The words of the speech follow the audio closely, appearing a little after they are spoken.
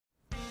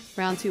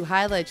Round 2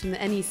 highlights from the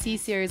NEC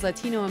Series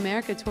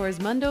Latinoamerica Tour's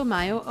Mundo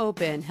Maya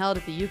Open, held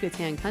at the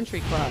Yucatan Country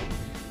Club.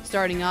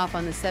 Starting off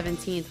on the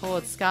 17th hole,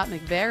 it's Scott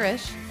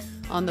McVarish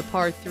on the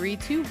par 3,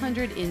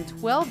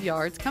 212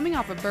 yards, coming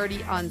off a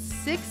birdie on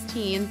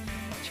 16,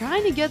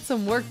 trying to get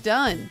some work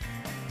done.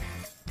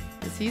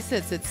 As he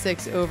sits at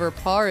 6 over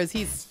par, as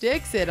he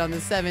sticks it on the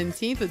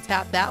 17th, would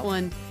tap that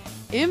one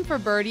in for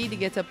birdie to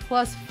get to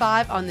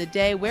 +5 on the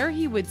day, where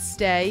he would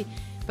stay,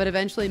 but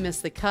eventually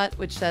missed the cut,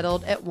 which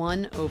settled at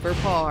 1 over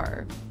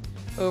par.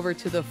 Over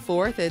to the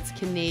 4th, it's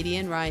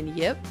Canadian Ryan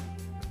Yip.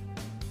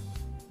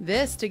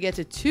 This to get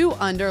to 2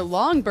 under,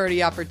 long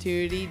birdie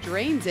opportunity,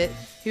 drains it.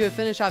 He would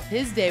finish off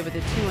his day with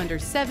a 2 under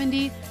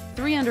 70,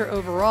 3 under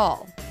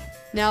overall.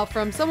 Now,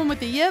 from someone with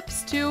the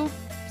Yips to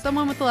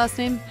someone with the last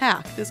name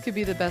Hack, this could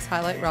be the best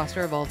highlight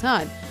roster of all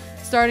time.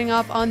 Starting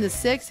off on the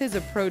 6th, his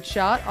approach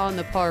shot on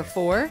the par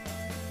 4.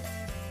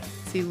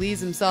 He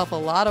leaves himself a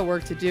lot of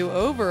work to do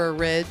over a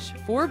ridge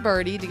for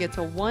birdie to get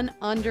to 1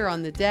 under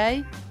on the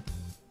day.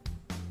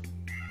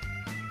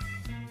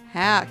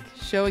 Hack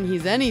showing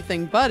he's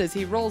anything but as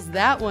he rolls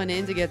that one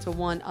in to get to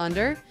 1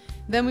 under.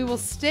 Then we will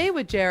stay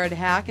with Jared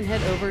Hack and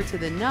head over to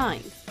the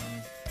 9th.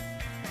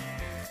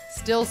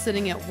 Still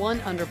sitting at 1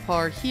 under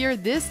par here.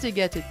 This to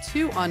get to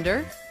 2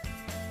 under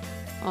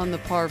on the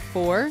par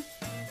 4.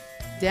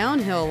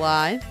 Downhill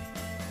lie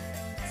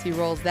as he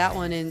rolls that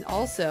one in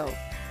also.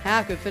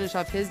 Hack would finish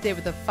off his day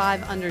with a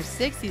 5 under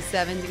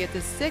 67 to get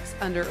to 6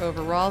 under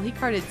overall. He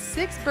carded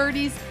 6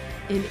 birdies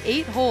in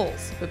 8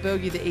 holes, but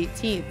bogeyed the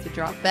 18th to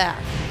drop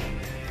back.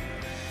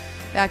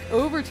 Back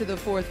over to the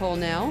 4th hole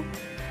now.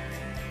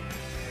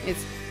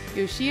 It's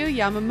Yoshio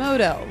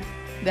Yamamoto.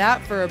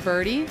 That for a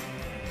birdie.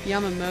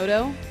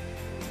 Yamamoto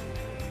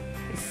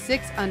is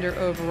 6 under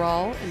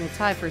overall and will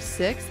tie for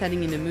 6th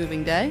heading into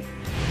moving day.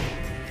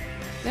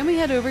 Then we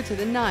head over to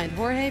the 9th,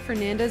 Jorge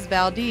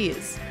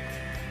Fernandez-Valdes.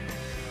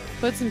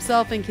 Puts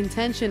himself in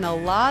contention a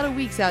lot of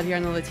weeks out here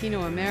on the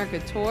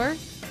Latinoamerica Tour.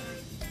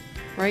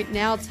 Right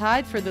now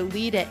tied for the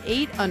lead at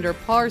 8 under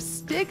par.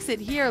 Sticks it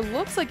here.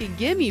 Looks like a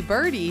gimme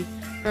birdie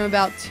from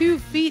about 2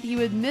 feet. He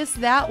would miss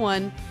that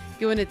one.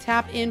 Going to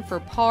tap in for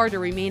par to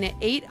remain at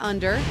 8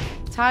 under.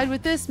 Tied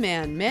with this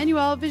man,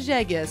 Manuel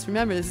Villegas.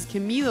 Remember, this is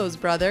Camilo's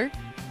brother.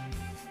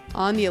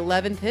 On the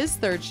 11th, his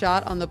 3rd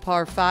shot on the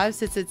par 5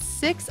 sits at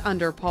 6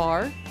 under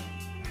par.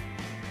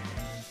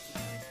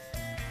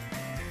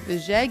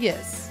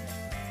 Villegas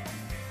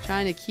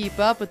trying to keep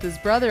up with his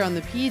brother on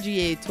the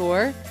PGA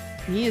Tour.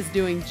 And he is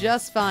doing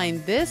just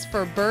fine. This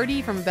for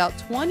birdie from about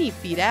 20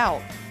 feet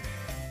out.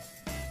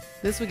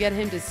 This would get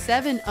him to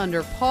 7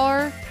 under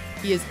par.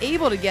 He is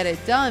able to get it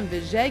done.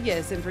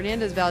 Villegas and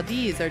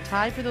Fernandez-Valdes are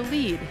tied for the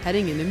lead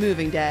heading into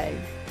moving day.